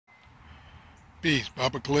Peace.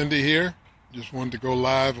 Papa Kilindi here. Just wanted to go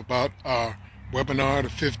live about our webinar, the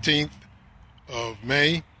 15th of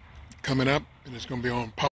May, coming up, and it's going to be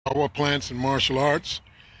on power plants and martial arts.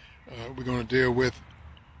 We're going to deal with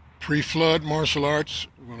pre-flood martial arts.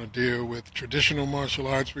 We're going to deal with traditional martial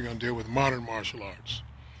arts. We're going to deal with modern martial arts.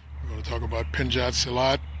 We're going to talk about Penjat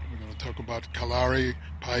Silat. We're going to talk about Kalari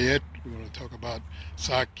Payet. We're going to talk about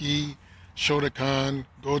Saki, Shotokan,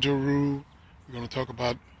 Goju-Ryu. We're going to talk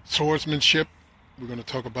about swordsmanship. We're going to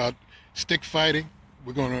talk about stick fighting.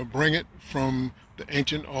 We're going to bring it from the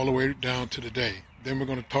ancient all the way down to today. Then we're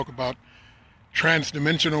going to talk about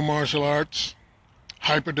trans-dimensional martial arts,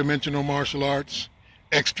 hyperdimensional martial arts,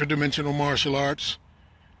 extra-dimensional martial arts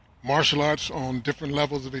on different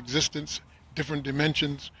levels of existence, different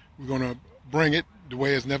dimensions. We're going to bring it the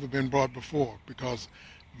way it's never been brought before, because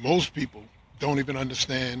most people don't even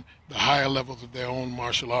understand the higher levels of their own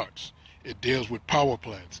martial arts. It deals with power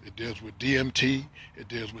plants. It deals with DMT. It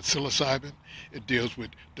deals with psilocybin. It deals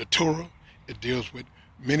with datura. It deals with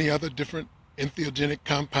many other different entheogenic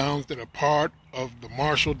compounds that are part of the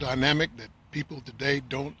martial dynamic that people today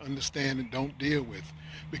don't understand and don't deal with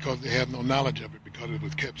because they have no knowledge of it, because it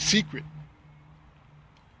was kept secret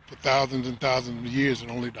for thousands and thousands of years,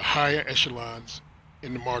 and only the higher echelons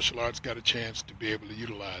in the martial arts got a chance to be able to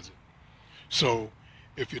utilize it. So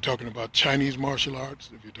if you're talking about Chinese martial arts,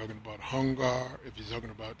 if you're talking about Hung Gar, if you're talking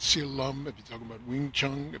about Silam, if you're talking about Wing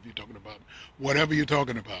Chun, if you're talking about whatever you're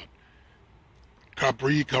talking about,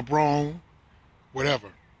 Capri, Cabrón, whatever,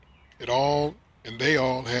 it all, and they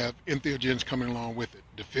all have entheogens coming along with it.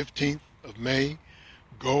 The 15th of May,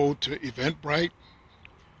 go to Eventbrite.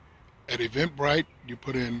 At Eventbrite, you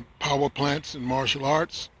put in power plants and martial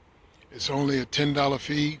arts. It's only a $10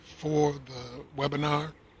 fee for the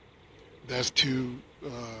webinar. That's to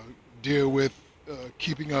deal with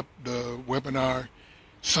keeping up the webinar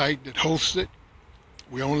site that hosts it.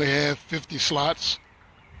 We only have 50 slots,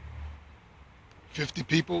 50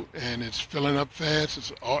 people, and it's filling up fast.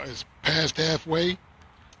 It's past halfway.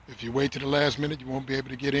 If you wait to the last minute, you won't be able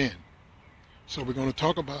to get in. So we're going to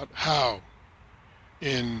talk about how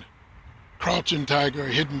in Crouching Tiger,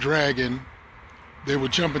 Hidden Dragon, they were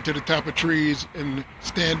jumping to the top of trees and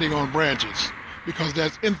standing on branches, because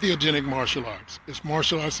that's entheogenic martial arts. It's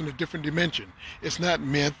martial arts in a different dimension. It's not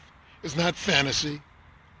myth. It's not fantasy.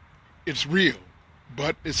 It's real,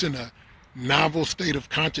 but it's in a novel state of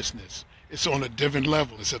consciousness. It's on a different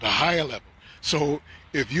level. It's at a higher level. So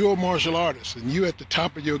if you're a martial artist and you're at the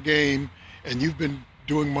top of your game and you've been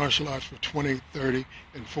doing martial arts for 20, 30,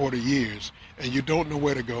 and 40 years, and you don't know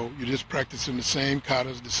where to go, you're just practicing the same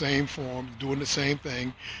katas, the same forms, doing the same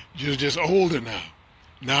thing, you're just older now.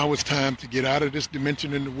 Now it's time to get out of this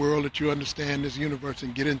dimension in the world that you understand, this universe,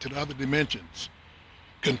 and get into the other dimensions.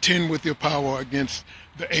 Contend with your power against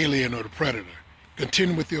the alien or the predator.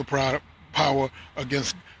 Contend with your power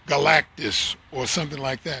against Galactus or something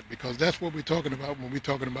like that, because that's what we're talking about when we're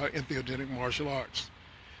talking about entheogenic martial arts.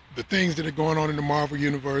 The things that are going on in the Marvel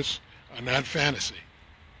Universe are not fantasy.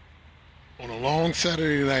 On a long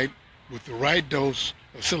Saturday night, with the right dose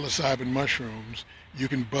of psilocybin mushrooms, you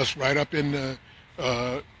can bust right up in the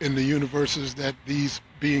universes that these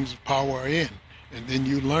beings of power are in. And then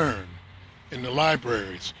you learn in the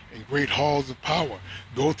libraries, in great halls of power.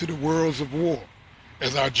 Go to the worlds of war,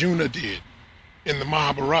 as Arjuna did in the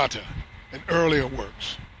Mahabharata and earlier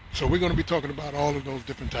works. So we're going to be talking about all of those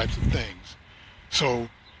different types of things. So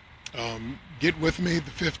get with me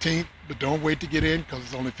the 15th, but don't wait to get in, because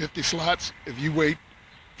it's only 50 slots. If you wait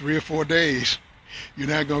 3 or 4 days, you're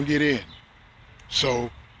not going to get in.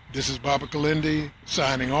 So this is Papa Kilindi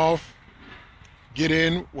signing off. Get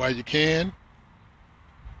in while you can.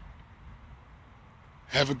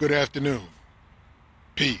 Have a good afternoon.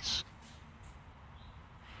 Peace.